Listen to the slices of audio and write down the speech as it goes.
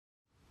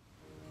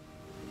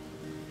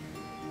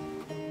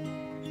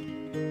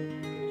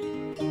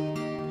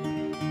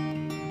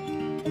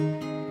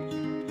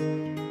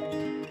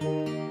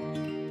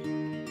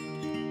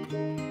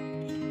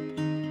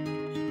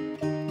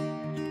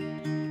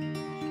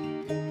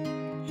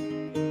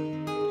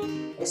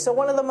So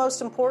one of the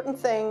most important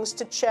things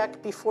to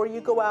check before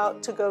you go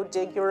out to go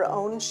dig your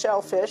own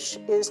shellfish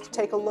is to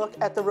take a look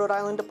at the Rhode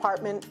Island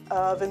Department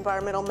of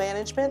Environmental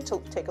Management,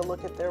 to take a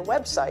look at their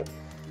website.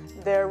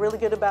 They're really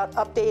good about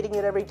updating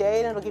it every day,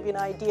 and it'll give you an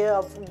idea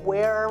of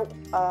where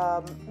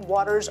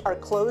waters are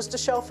closed to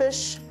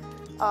shellfish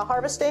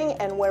harvesting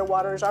and where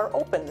waters are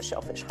open to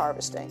shellfish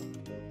harvesting.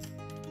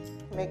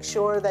 Make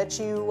sure that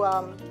you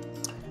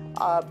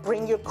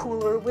bring your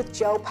cooler with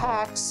gel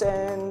packs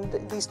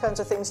and these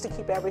kinds of things to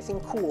keep everything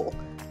cool.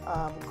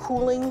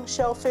 Cooling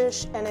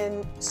shellfish and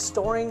then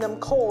storing them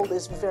cold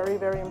is very,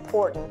 very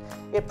important.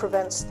 It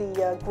prevents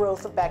the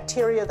growth of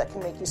bacteria that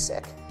can make you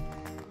sick.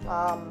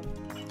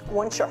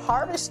 Once you're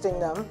harvesting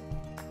them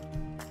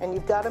and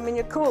you've got them in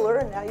your cooler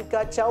and now you've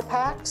got gel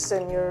packs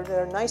and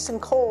they're nice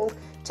and cold,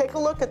 take a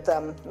look at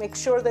them. Make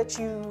sure that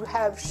you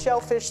have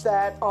shellfish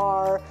that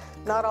are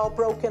not all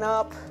broken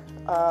up,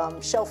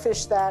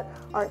 shellfish that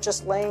aren't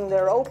just laying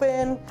there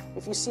open.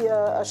 If you see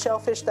a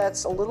shellfish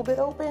that's a little bit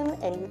open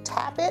and you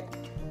tap it,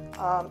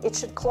 it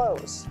should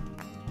close.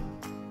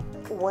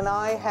 When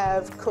I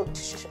have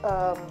cooked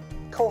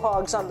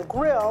quahogs on the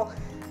grill,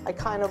 I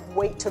kind of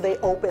wait till they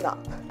open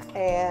up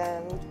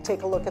and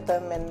take a look at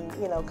them and,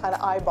 you know, kind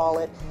of eyeball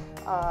it.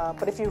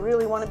 But if you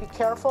really want to be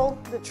careful,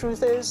 the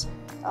truth is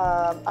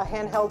a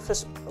handheld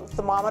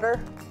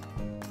thermometer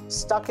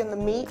stuck in the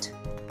meat,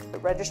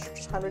 it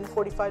registers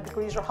 145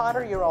 degrees or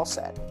hotter, you're all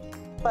set.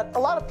 But a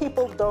lot of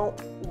people don't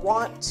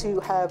want to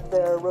have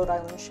their Rhode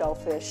Island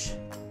shellfish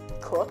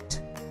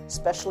cooked,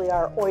 especially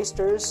our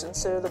oysters,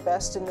 since they're the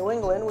best in New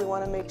England. We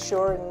want to make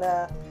sure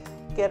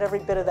and get every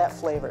bit of that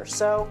flavor.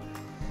 So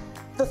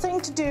the thing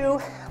to do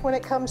when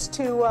it comes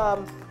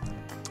to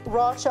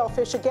raw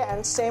shellfish,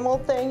 again, same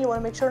old thing. You want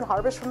to make sure and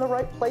harvest from the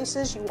right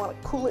places. You want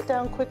to cool it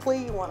down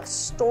quickly. You want to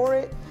store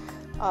it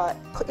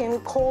in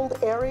cold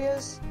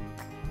areas.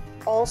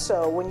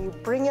 Also, when you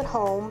bring it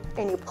home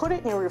and you put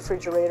it in your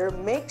refrigerator,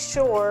 make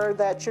sure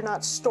that you're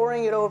not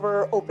storing it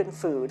over open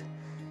food.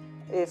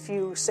 If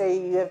you say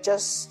you have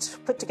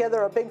just put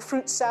together a big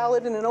fruit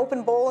salad in an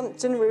open bowl and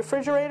it's in the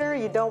refrigerator,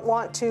 you don't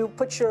want to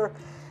put your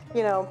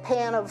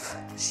pan of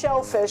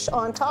shellfish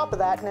on top of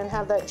that and then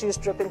have that juice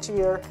drip into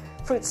your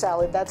fruit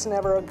salad. That's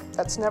never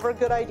a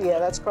good idea.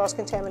 That's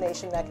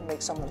cross-contamination that can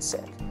make someone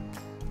sick.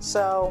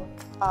 So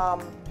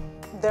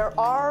there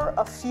are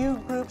a few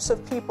groups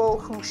of people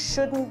who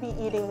shouldn't be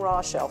eating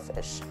raw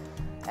shellfish.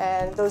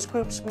 And those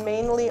groups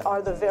mainly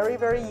are the very,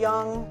 very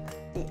young,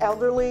 the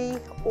elderly,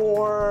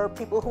 or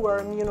people who are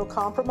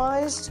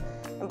immunocompromised.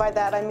 And by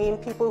that I mean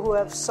people who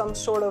have some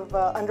sort of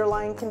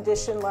underlying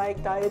condition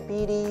like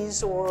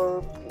diabetes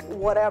or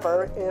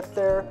whatever.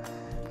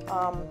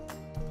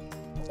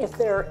 If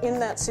they're in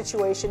that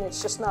situation,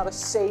 it's just not a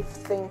safe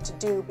thing to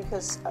do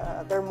because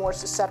they're more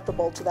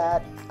susceptible to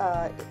that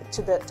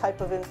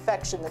type of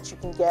infection that you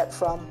can get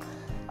from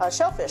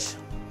shellfish.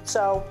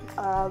 So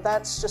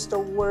that's just a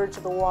word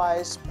to the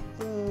wise.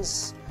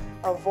 Please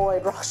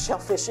avoid raw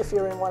shellfish if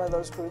you're in one of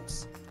those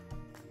groups.